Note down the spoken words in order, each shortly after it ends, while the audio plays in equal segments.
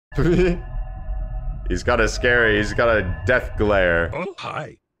He's got a death glare. Oh,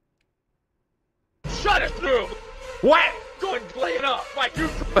 hi. Shut it through! What? Go and play it up like you.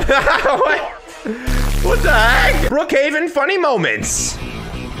 What the heck? Brookhaven funny moments.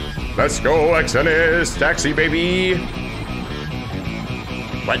 Let's go, xEnesR taxi, baby.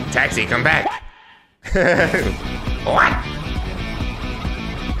 What? Taxi, come back. What?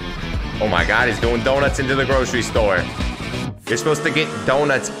 Oh my God, he's doing donuts into the grocery store. You're supposed to get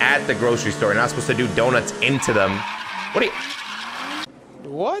donuts at the grocery store. You're not supposed to do donuts into them. What are you?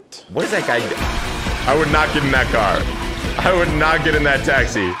 What? What is that guy do? I would not get in that car. I would not get in that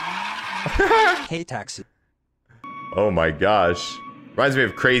taxi. Hey, taxi. Oh my gosh. Reminds me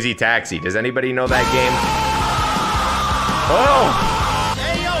of Crazy Taxi. Does anybody know that game? Oh!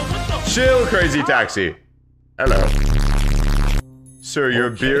 Hey, yo, what the? Chill, Crazy Taxi. Hello. Sir, your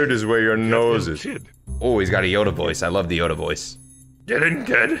beard is where your nose is. Oh, he's got a Yoda voice. I love the Yoda voice. Get in,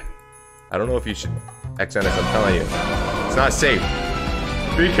 kid. I don't know if you should... xEnesR, I'm telling you. It's not safe.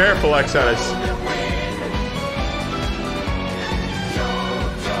 Be careful, xEnesR.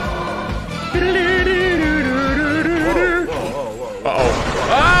 Uh-oh.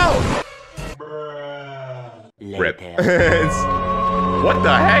 Oh! Rip. What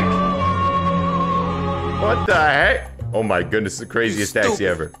the heck? What the heck? Oh my goodness, the craziest taxi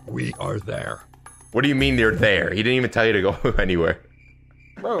ever. We are there. What do you mean you're there? He didn't even tell you to go anywhere.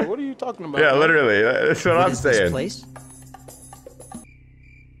 Bro, what are you talking about? Yeah, literally. That's what I'm saying. This place?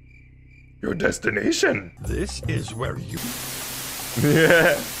 Your destination. This is where you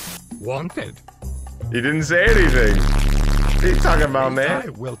Yeah. wanted. He didn't say anything. What are you talking about, man? I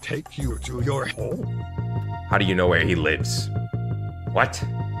will take you to your home. How do you know where he lives? What?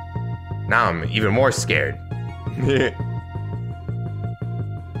 Now I'm even more scared.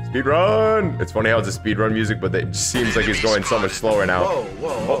 Speed run! It's funny how it's a speed run music, but it just seems like he's going so much slower now. Whoa,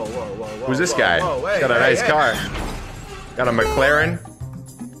 whoa, whoa, whoa, whoa. Who's this guy? Whoa, He's got a nice car. Got a McLaren.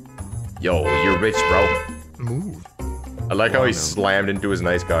 Yo, you're rich, bro. Move. I like how he slammed into his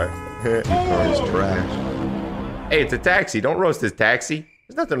nice car. Your car is trash. Hey, it's a taxi. Don't roast this taxi.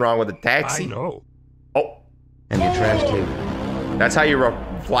 There's nothing wrong with a taxi. I know. Oh, And your trash too. that's how you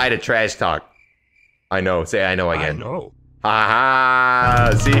reply to trash talk. I know. Say I know I again. know.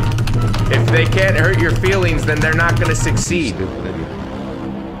 Haha. See? If they can't hurt your feelings, then they're not gonna succeed. Stupid idiot.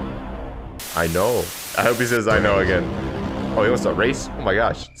 I know. I hope he says I know again. Oh, he wants to race? Oh my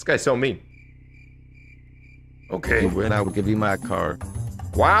gosh. This guy's so mean. If Okay. you win, I would give you my car.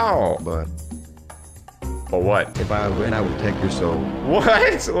 Wow. But For what? if I win, I would take your soul.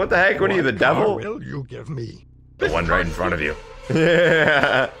 What? What the heck? What are you, the What car devil? will you give me? The one right in front of you.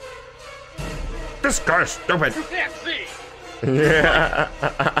 Yeah. This guy's stupid. Can't see. Yeah.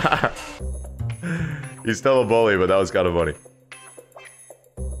 He's still a bully, but that was kind of funny.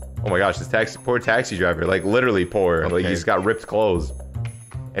 Oh my gosh, this poor taxi driver, like literally poor. Like he's got ripped clothes.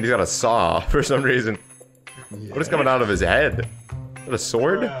 And he's got a saw for some reason. What is coming out of his head? Is that a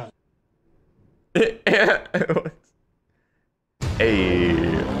sword? Hey.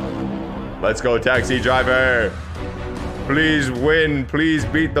 Let's go, taxi driver. Please win. Please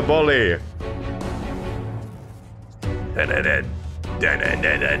beat the bully. Dun dun dun dun dun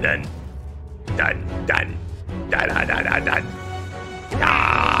dun dun dun dun dun dun dun dun.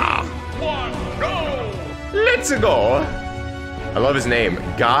 Ah! One, go! Let's go. I love his name,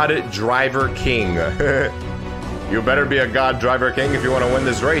 God Driver King. You better be a God Driver King if you want to win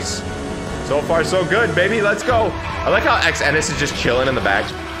this race. So far, so good, baby. Let's go. I like how xEnesR is just chilling in the back.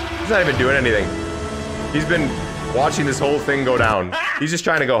 He's not even doing anything. He's been watching this whole thing go down. He's just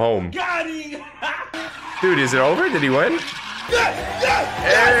trying to go home. Got him! Dude, is it over? Did he win?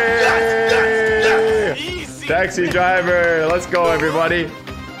 Hey! Easy. Taxi driver, let's go, everybody.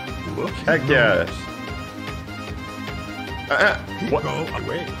 Heck yeah. What? Go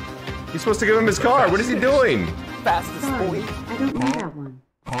away. He's supposed to give him his car. What is he doing? Fastest boy. I don't need that one.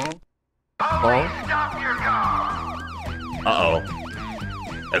 Oh. Uh-oh.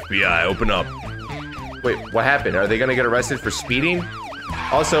 FBI, open up. Wait, what happened? Are they gonna get arrested for speeding?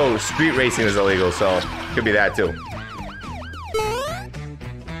 Also, street racing is illegal, so could be that too.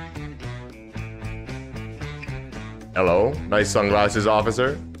 Hello, nice sunglasses,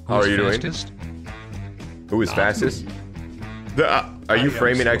 officer. How are you doing? Who is fastest? Are you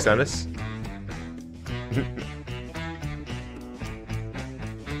framing xEnesR?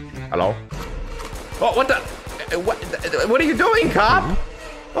 Hello? Oh, what the? What are you doing, cop?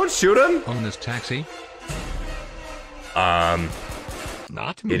 Don't shoot him. On this taxi?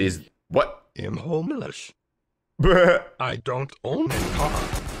 Not me. It is what? I'm homeless. Oh, I don't own a car.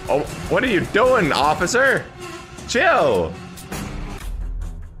 what are you doing, officer? Chill.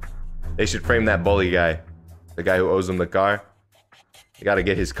 They should frame that bully guy. The guy who owes him the car. You gotta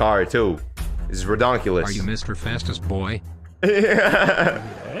get his car, too. This is redonkulous. Are you Mr. Fastest Boy? Yeah.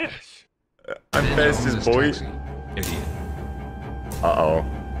 Yes. I'm Then fastest own boy. this taxi, idiot. Uh-oh.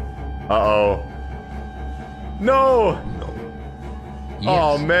 Uh-oh. No! No.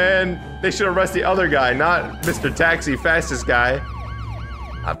 Oh, Yes. man. They should arrest the other guy, not Mr. Taxi, fastest guy.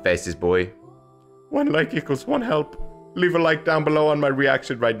 I'm fastest boy. 1 like equals 1 help. Leave a like down below on my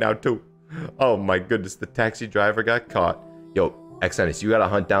reaction right now, too. Oh, my goodness. The taxi driver got caught. Yo, xEnesR, you gotta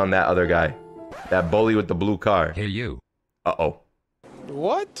hunt down that other guy. That bully with the blue car. Hey, you. Uh-oh.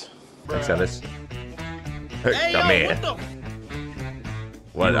 What? xEnesR. Hey, Come yo, here. what the?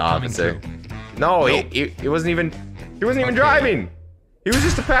 What, You were coming officer? too. No, Nope. he wasn't even... He wasn't even Okay. driving. He was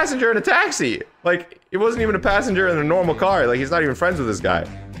just a passenger in a taxi. Like, he wasn't even a passenger in a normal car. Like, he's not even friends with this guy.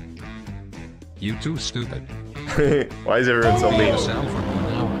 You too stupid. Why is everyone so mean? Yourself for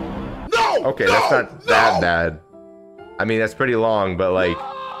 1 hour. No! Okay, that's not that bad. I mean, that's pretty long, but like,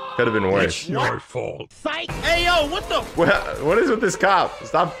 could have been worse. It's your fault. Hey, yo, what the? What is with this cop?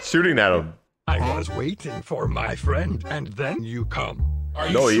 Stop shooting at him. I was waiting for my friend, and then you come. Are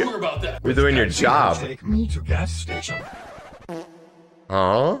you No, you- sure about that? You're doing your Taxi job. will Take me to gas station.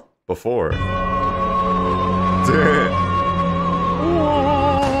 Huh? Before.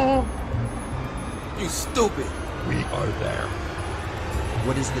 You stupid. We are there.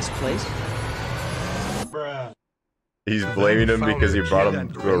 What is this place? Bruh. He's blaming him Found because he the brought kid him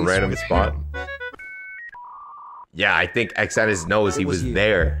and to a race random with spot. him. Yeah, I think xEnesR knows he It was was you.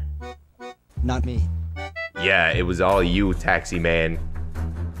 there. Not me. Yeah, it was all you, taxi man.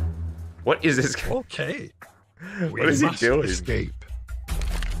 What is this? Okay. What is he doing? Escape.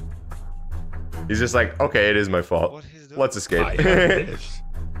 He's just like, okay, it is my fault. Let's escape. I have this.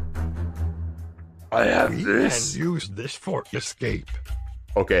 I have We this. can use this for escape.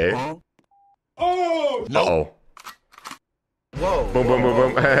 Okay. Oh! Uh-oh. Whoa. Boom, boom, boom,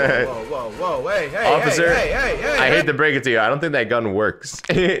 boom. Whoa, whoa. Hey, hey, Officer, hey. I hate to break it to you. I don't think that gun works.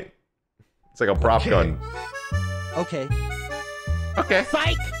 It's like a prop Okay. gun. Okay. Okay.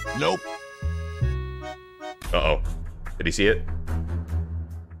 Psych! Nope. Uh-oh. Did he see it?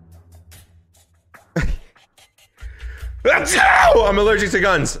 Achoo! I'm allergic to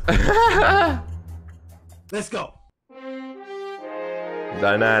guns. Let's go.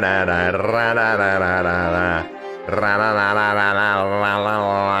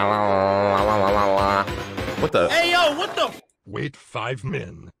 What the? Hey, yo, what the? Wait 5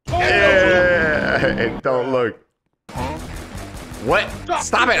 men. Yeah, and don't look. What?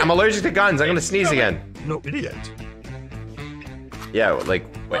 Stop it! I'm allergic to guns. I'm gonna sneeze again. No idiot. Yeah, like,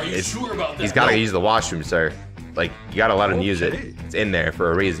 Are you it's, sure about that? he's gotta No. use the washroom, sir. Like, you gotta let him use it. Okay. It's in there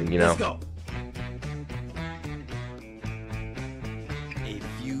for a reason, you know? Let's go. A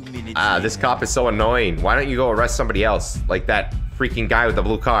few minutes. Ah, this cop is so annoying. Why don't you go arrest somebody else? Like that freaking guy with the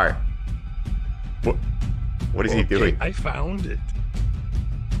blue car. What is he Okay, doing? I found it.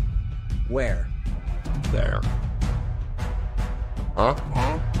 Where? There. Huh?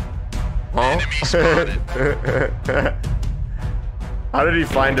 Huh? How did he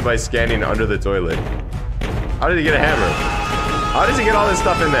find it by scanning under the toilet? How did he get a hammer? How does he get all this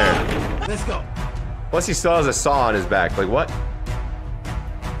stuff in there? Let's go. Plus he still has a saw on his back. Like what?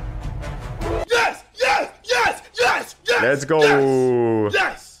 Yes! Yes! Yes! Yes! Yes! Let's go.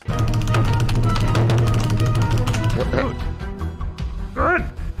 Yes! Good.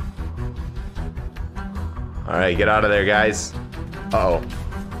 Alright, get out of there, guys. Uh-oh.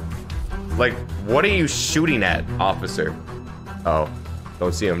 Like, what are you shooting at, officer? Oh.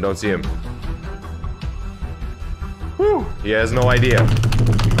 Don't see him, don't see him. Whew. He has no idea.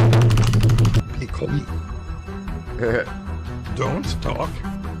 Pickle me. Don't talk.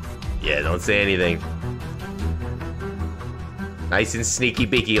 Yeah, don't say anything. Nice and sneaky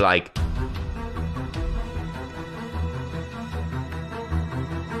beaky like.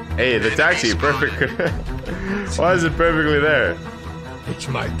 Hey, the taxi, perfect. Why is it perfectly there? It's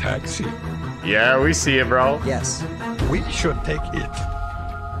my taxi. Yeah, we see it, bro. Yes. We should take it.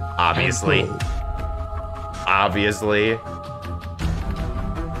 Obviously. And go. Obviously.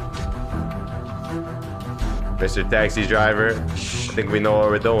 Mr. Taxi Driver, I think we know what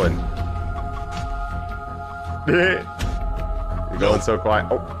we're doing. You're going so quiet.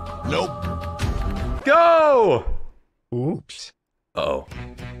 Oh. Nope. Go! Oops. Uh-oh.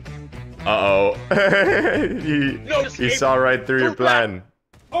 Uh-oh. he saw right through your plan.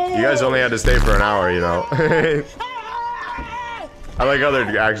 You guys only had to stay for an hour, you know. I like how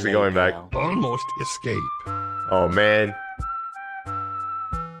they're actually going back. Almost escape. Oh, man.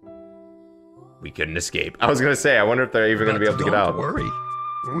 We couldn't escape. I was gonna say, I wonder if they're even gonna be able to get Don't out. worry.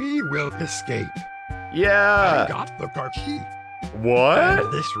 We will escape. Yeah. I got the car key. What?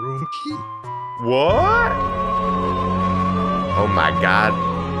 And this room key. What? Oh my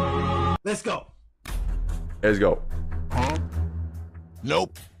god. Let's go. Let's go.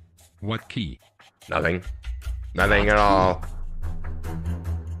 Nope. What key? Nothing. Nothing at all.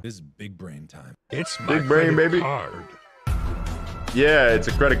 This is big brain time. It's my Big brain, credit baby. card. Yeah, it's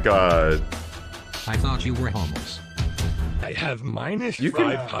a credit card. I thought you were homeless. I have minus You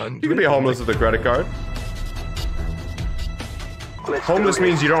 500. can be homeless with a credit card. Homeless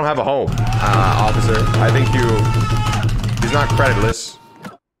means you don't have a home, officer. I think he's not creditless.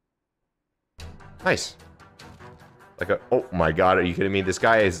 Nice. Like oh my god, are you kidding me? This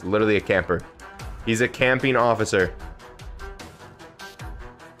guy is literally a camper. He's a camping officer.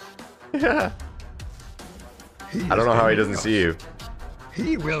 Yeah. I don't know how he doesn't see you.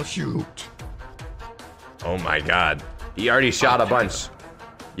 He will shoot. Oh my god. He already shot a bunch.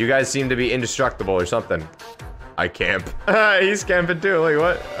 You guys seem to be indestructible or something. I camp. He's camping too. Like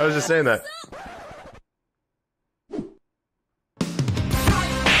what? I was just saying that.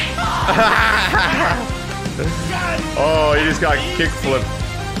 Oh, he just got kickflipped.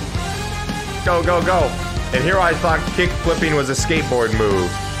 Go, go, go. And here I thought kickflipping was a skateboard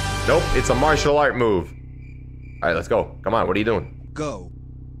move. Nope, it's a martial art move. Alright, let's go. Come on, what are you doing? Go.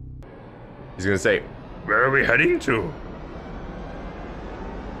 He's gonna say, where are we heading to?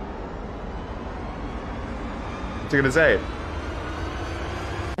 What's he gonna say?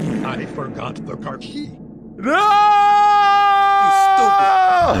 I forgot the car key. No!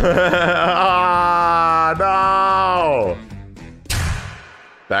 Ah, no!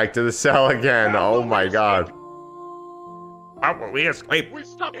 Back to the cell again. Oh my god. How will we escape? We're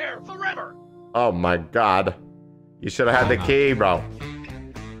stuck here forever. Oh my god. You should have had the key, bro.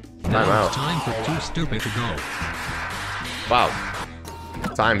 Now it's time for Too Stupid to go. Wow.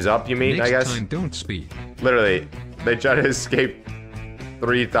 Time's up, you mean, Next I guess? time, don't speed. Literally, they tried to escape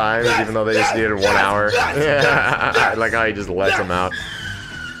 3 times, even though they just needed 1 hour. I like how he just lets them out.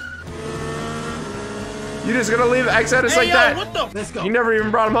 You just gonna leave xEnesR like that? What the? Let's go. You never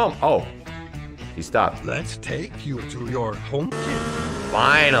even brought him home. Oh, he stopped. Let's take you to your home key.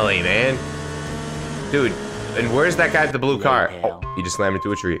 Finally, man. Dude, and where's that guy with the blue car? Oh, he just slammed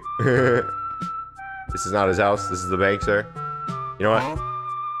into a tree. This is not his house. This is the bank, sir. You know what?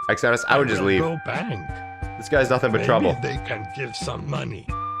 xEnesR, I would just leave. Go bank. This guy's nothing but Maybe trouble. they can give some money.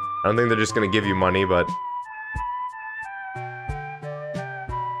 I don't think they're just gonna give you money, but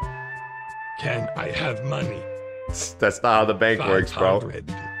Can I have money? that's not how the bank works, bro. 500.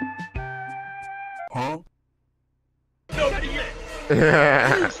 Huh?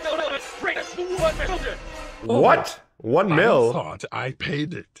 What? 1 I mil? thought I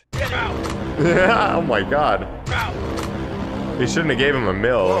paid it. Oh my god. He shouldn't have gave him a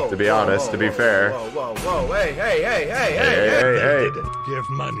mil, to be honest, to be fair. Whoa, whoa, whoa, hey, hey, hey, hey, Hey, hey, hey, They hey. didn't give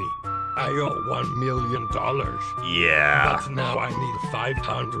money. I owe $1 million. Yeah. But now I need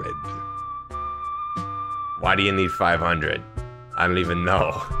 500. Why do you need 500? I don't even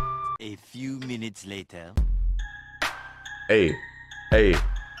know. A few minutes later. Hey, hey,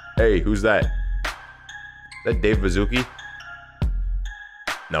 hey, who's that? Is that Dave Bazooki?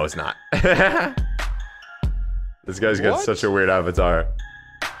 No, it's not. This guy's got such a weird avatar.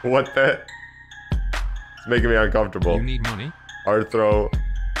 What the? It's making me uncomfortable. You need money? Arthro.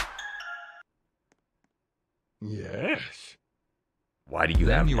 Yes. Why do you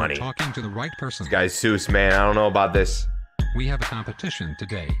Then have you money? are talking to the right person. This guy's Seuss, man. I don't know about this. We have a competition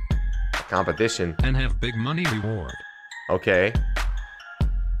today Competition. and have big money reward. Okay.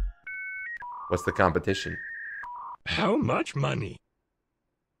 What's the competition? How much money?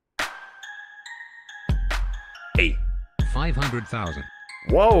 Hey. 500,000.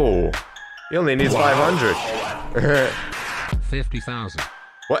 Whoa. He only needs 500. 50,000.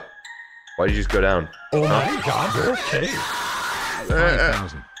 What? Why did you just go down? Oh my god, okay.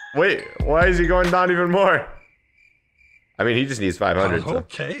 5,000. Wait, why is he going down even more? I mean, he just needs 500. So.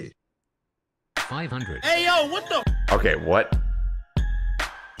 Okay. 500. Hey yo, what the? Okay, what?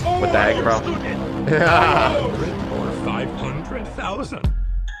 What the heck, bro? Or 500,000.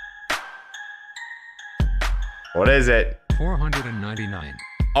 What is it? 499.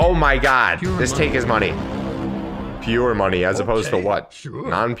 Oh my god. Pure Just money. take his money. Pure money as opposed to Okay, what? sure.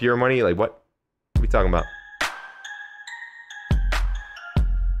 Non-pure money? Like what? What are we talking about?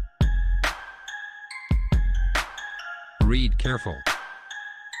 Read careful.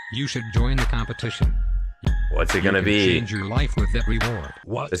 You should join the competition. What's it gonna You can be? change your life with that reward.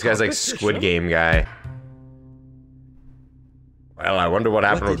 What This guy's like competition? Squid Game guy. Well, I wonder what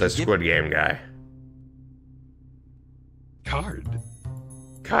happened What with did the you Squid Game guy. Card.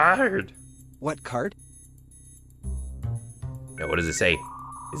 card. What card? Yeah, what does it say?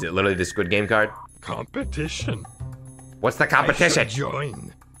 Is it literally the Squid Game card? Competition. What's the I competition? should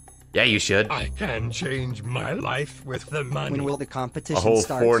join. Yeah, you should. I can change my life with the money. When will the competition A whole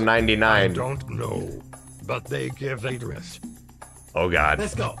start? I $4.99. don't know, but they give address. Oh God.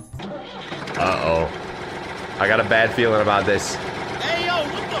 Let's go. Uh-oh. I got a bad feeling about this. Hey, yo,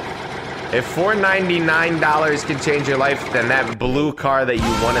 what the? If $499 can change your life, then that blue car that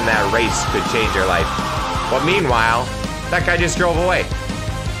you won in that race could change your life. But meanwhile, that guy just drove away.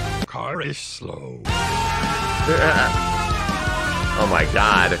 Car is slow. Oh my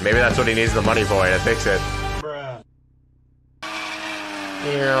God. Maybe that's what he needs the money for to fix it. Bruh.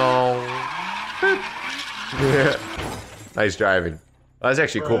 Nice driving. Well, that's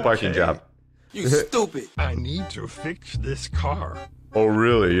actually a cool parking job. You stupid. I need to fix this car. Oh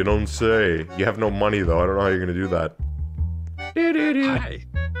really? You don't say. You have no money though. I don't know how you're gonna do that. Hi.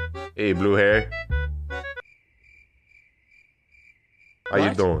 Hey, blue hair. How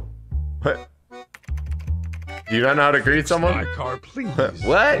you doing? What? Do you not know how to greet someone? My car, please.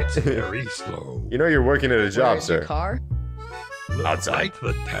 What? It's very slow. You know you're working at a job, sir. Car? Looks Outside. like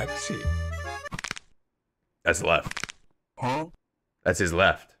the taxi. That's left. Huh? That's his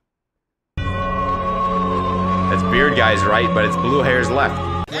left. That's beard guy's right, but it's blue hair's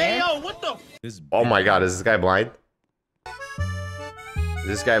left. Hey, yo, what the? This Oh my God, is this guy blind? Is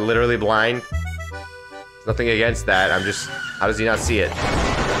this guy literally blind? There's nothing against that. I'm just. How does he not see it?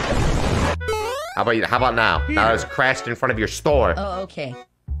 How about you? How about now? Now that it's crashed in front of your store. Oh, okay.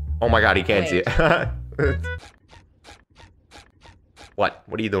 Oh my God, he can't see it. What?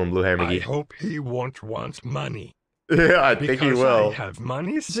 What are you doing, blue hair I McGee? hope he won't want money. Yeah, I think he Because will. I have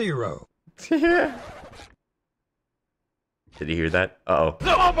money zero. Yeah. Did you hear that? Uh-oh.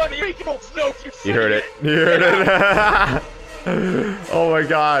 Nobody equals no. You heard it. You heard it. Oh my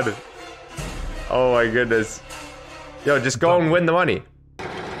God. Oh my goodness. Yo, just go and win the money.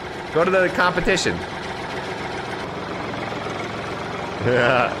 Go to the competition.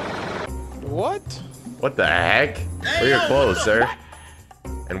 Yeah. What? What the heck? Where are your clothes, sir?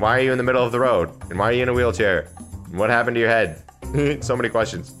 And why are you in the middle of the road? And why are you in a wheelchair? And what happened to your head? So many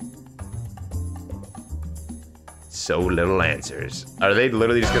questions. So little answers. Are they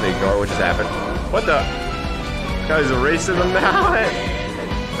literally just gonna ignore what just happened? What the? Guys racing them now?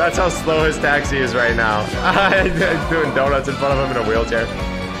 That's how slow his taxi is right now. He's doing donuts in front of him in a wheelchair.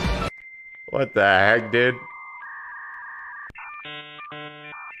 What the heck, dude?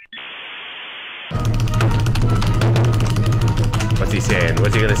 What's he saying?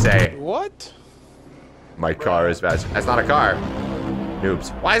 What's he gonna say? What? My car is fast. That's not a car. Noobs.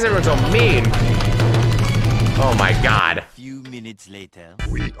 Why is everyone so mean? Oh my God. A few minutes later.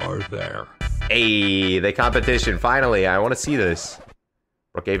 We are there. Hey, the competition. Finally, I want to see this.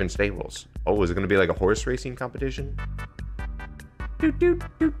 Brookhaven Stables. Oh, is it going to be like a horse racing competition? Doot, doot,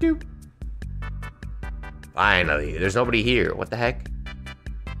 doot, doot. Finally, there's nobody here. What the heck?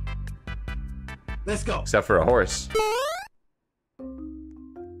 Let's go. Except for a horse.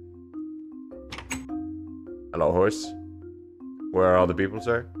 Hello, horse. Where are all the people,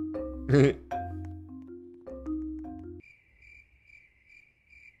 sir?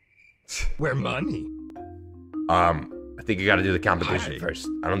 Where money? I think you gotta do the competition Hi. first.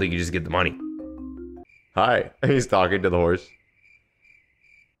 I don't think you just get the money. Hi. He's talking to the horse.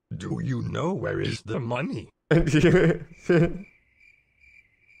 Do you know where is the money?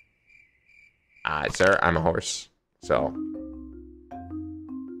 Sir, I'm a horse. So.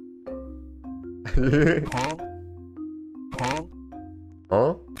 Huh? Huh?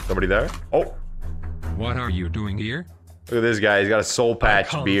 Huh? Somebody there? Oh, What are you doing here? look at this guy. He's got a soul patch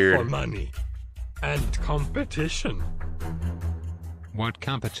Come for beard. money and competition. What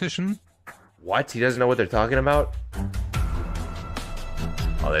competition? What? He doesn't know what they're talking about?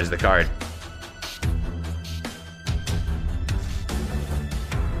 Oh, there's the card.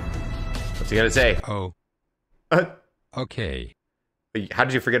 What's he gonna say? Oh, okay. How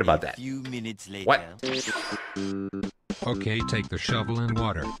did you forget about that? A few minutes later. What? Okay, take the shovel and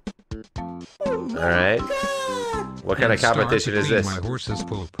water. Alright. What kind And of start competition to is clean this? My horse's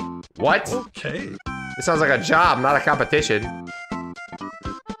poop. What? Okay. This sounds like a job, not a competition.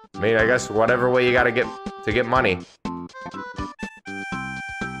 I mean, I guess whatever way you gotta get to get money.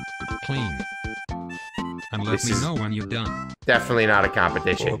 Clean. And let This me is- know when you're done. Definitely not a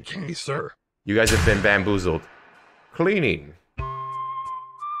competition. Okay, sir. You guys have been bamboozled. Cleaning.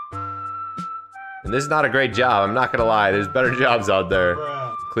 And this is not a great job, I'm not gonna lie. There's better jobs out there.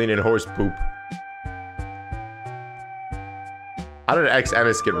 Bruh. Cleaning horse poop. How did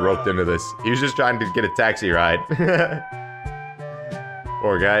xEnesR get roped into this? He was just trying to get a taxi ride.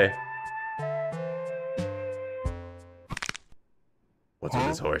 Poor guy. What's with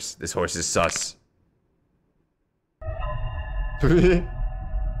this horse? This horse is sus.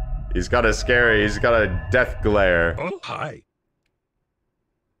 He's got a death glare. Oh, hi.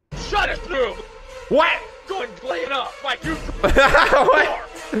 Shut it through! What? Go and play it up like you. What?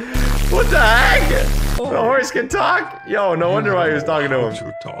 What the heck? The horse can talk? Yo, no wonder why he was talking to Don't him.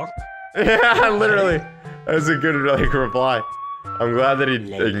 you talk? Yeah, literally. That was a good like reply. I'm glad that he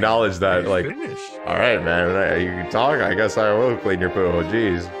acknowledged that. Like, Finished. all right, man, you can talk. I guess I will clean your poo.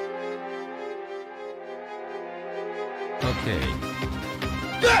 Jeez. Okay.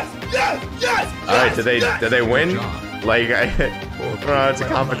 Yes! All right, did they win? Good job. Like, I don't know, it's a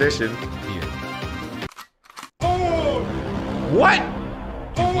competition. Here. What?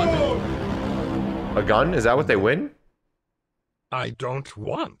 You won. A gun? Is that what they win? I don't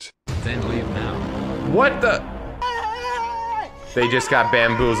want. Then leave now. What the? They just got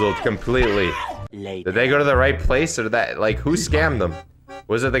bamboozled completely. Later. Did they go to the right place, or did that, like, who scammed them?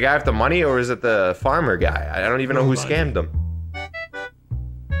 Was it the guy with the money, or was it the farmer guy? I don't even know who scammed them.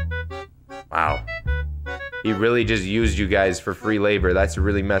 Wow. He really just used you guys for free labor. That's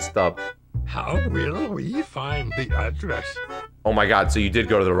really messed up. How will we find the address? Oh my god, so you did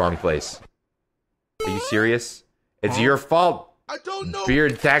go to the wrong place. Are you serious? It's your fault, I don't know.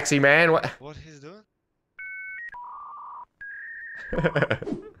 beard taxi man. What? What he's doing?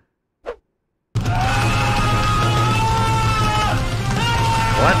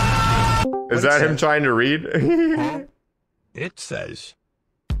 What? Is that him trying to read? It says,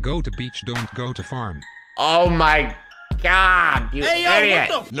 Go to beach, don't go to farm. Oh my god, you Hey, idiot!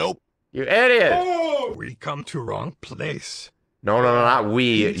 yo, what the? Nope. You idiot! we come to wrong place. No, not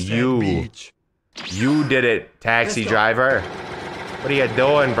we. He said You. beach. You did it, taxi driver. What are you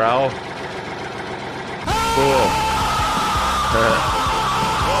doing, bro? Cool.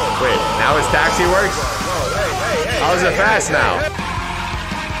 Wait, now his taxi works? How's it fast now?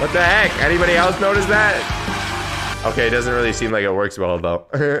 What the heck? Anybody else notice that? Okay, it doesn't really seem like it works well, though.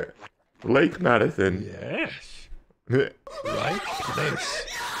 Lake Madison. Yes. Right place.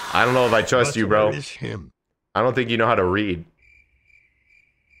 I don't know if I trust But you, bro. where is him? I don't think you know how to read.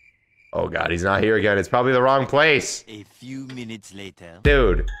 Oh god, he's not here again. It's probably the wrong place. A few minutes later.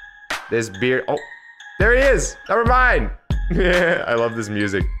 Dude, this beard. Oh, there he is. Never mind. Yeah, I love this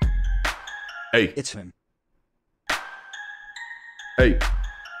music. Hey, It's him. hey,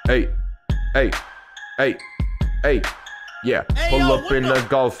 hey, hey, hey, hey. Yeah, Hey, pull yo, up what in the- a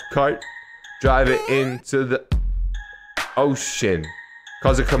golf cart, drive it into the ocean,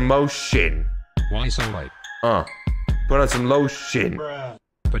 cause a commotion. Why so late? Put on some lotion.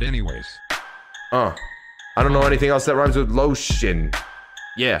 But anyways, I don't know anything else that rhymes with lotion.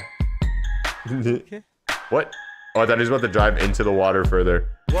 Yeah. What? Oh, I thought he was about to drive into the water further.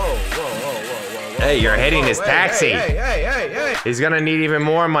 Whoa. Hey, you're hitting his taxi. Hey. He's gonna need even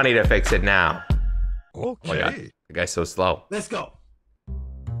more money to fix it now. Oh my god, Okay. the guy's so slow. Let's go.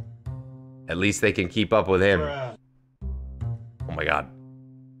 At least they can keep up with him. Oh my god.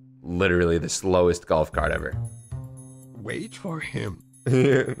 Literally the slowest golf cart ever. Wait for him.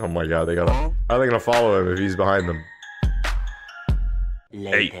 Oh my god, how are they gonna follow him if he's behind them?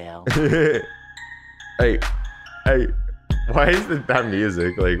 Later. Hey. Why is that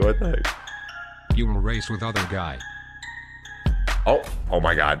music? Like, what the heck? you will race with other guy. Oh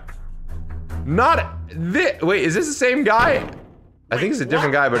my god. Not this. Wait, is this the same guy? I think it's a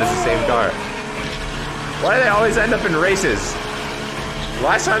different guy, but it's the same car. Why do they always end up in races?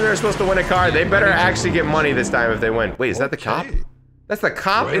 Last time they were supposed to win a car, they better actually get money this time if they win. Wait, is that the cop? Okay. That's the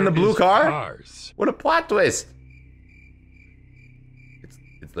cop Where in the blue is car? Cars? What a plot twist.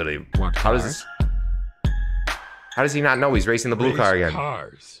 It's literally, What how does car? this? How does he not know he's racing the blue Race car again?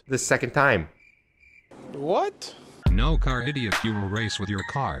 Cars. The second time. What? No car idiot, you will race with your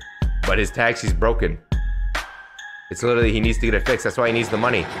car. But his taxi's broken. It's literally, he needs to get it fixed. That's why he needs the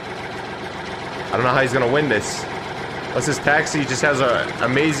money. I don't know how he's gonna win this. Unless his taxi just has an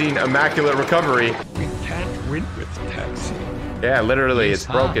amazing, immaculate recovery. We can't win with taxi. Yeah, literally, Yes,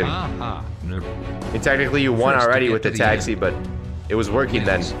 it's broken. Ha. Never. And technically, you won First to already get with the to the taxi, end. but it was working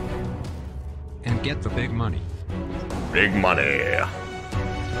then. Yes. And get the big money. Big money.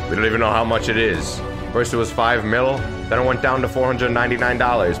 We don't even know how much it is. First it was $5 mil, then it went down to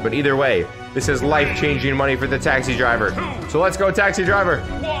 $499. But either way, this is life-changing money for the taxi driver. So let's go, taxi driver.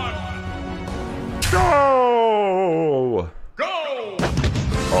 Go! Go!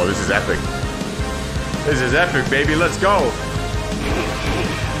 Oh, this is epic. This is epic, baby. Let's go.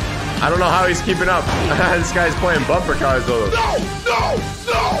 I don't know how he's keeping up. This guy's playing bumper cars, though. No!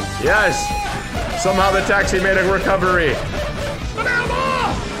 Yes. Somehow the taxi made a recovery. Come on!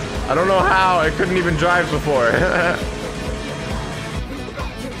 I don't know how. I couldn't even drive before.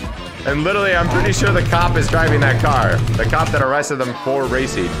 And literally, I'm pretty sure the cop is driving that car. The cop that arrested them for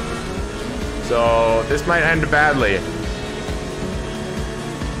racing. So, this might end badly.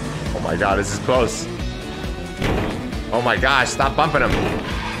 Oh my god, this is close. Oh my gosh, stop bumping him.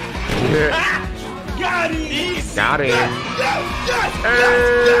 Got him! Got him.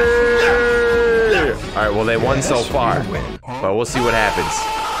 Hey! Alright, well, they won so far. But we'll see what happens.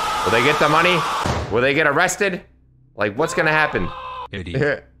 Will they get the money? Will they get arrested? Like, what's gonna happen?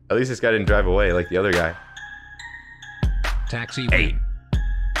 Idiot. At least this guy didn't drive away like the other guy. Taxi. Hey.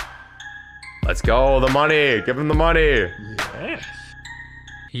 Let's go, the money. Give him the money. Yes.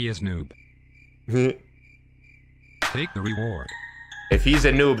 He is noob. Take the reward. If he's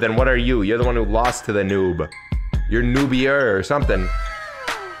a noob, then what are you? You're the one who lost to the noob. You're noobier or something.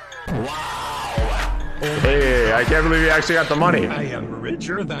 Hey, I can't believe you actually got the money. I am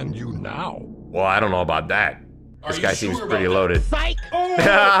richer than you now. Well, I don't know about that. This guy seems pretty loaded. Psych!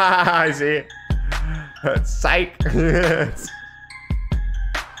 I see. Psych.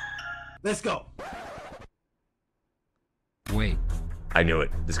 Let's go. Wait, I knew it.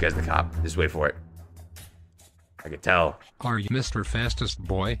 This guy's the cop. Just wait for it. I could tell. are you Mr. Fastest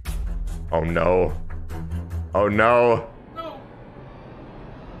Boy? Oh no. Oh no. No,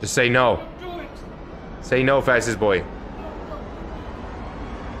 Just say no. do it. Say no, fastest boy.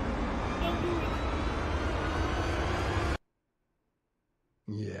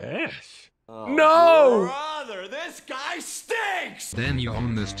 Yes. No! Brother, this guy stinks! Then you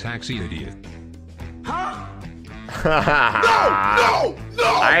own this taxi, idiot. Huh? No!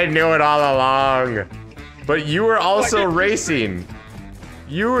 I knew it all along. But you were also racing.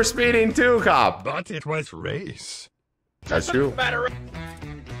 You were speeding too, cop. But it was race. That's true. Matter of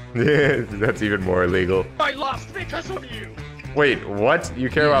That's even more illegal. I lost because of you. Wait, what? You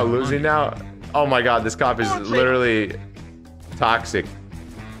care about losing now? Oh my god, this cop is literally toxic.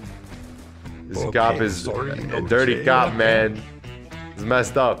 This Okay, cop is sorry, a no dirty jail cop, again. man. It's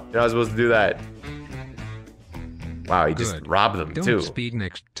messed up. You're not supposed to do that. Wow, he just Good. robbed them Don't too. speed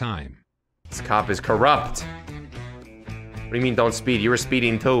next time. This cop is corrupt. What do you mean don't speed? You were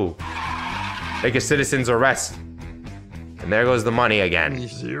speeding too. Make a citizen's arrest. And there goes the money again.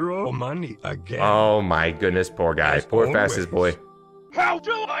 Zero money again. Oh my goodness, poor guy. As Poor always. fastest boy. How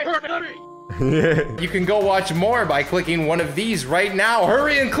do I hurt money? You can go watch more by clicking one of these right now.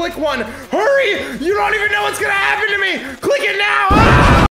 Hurry and click one. Hurry! You don't even know what's gonna happen to me. Click it now. Ah!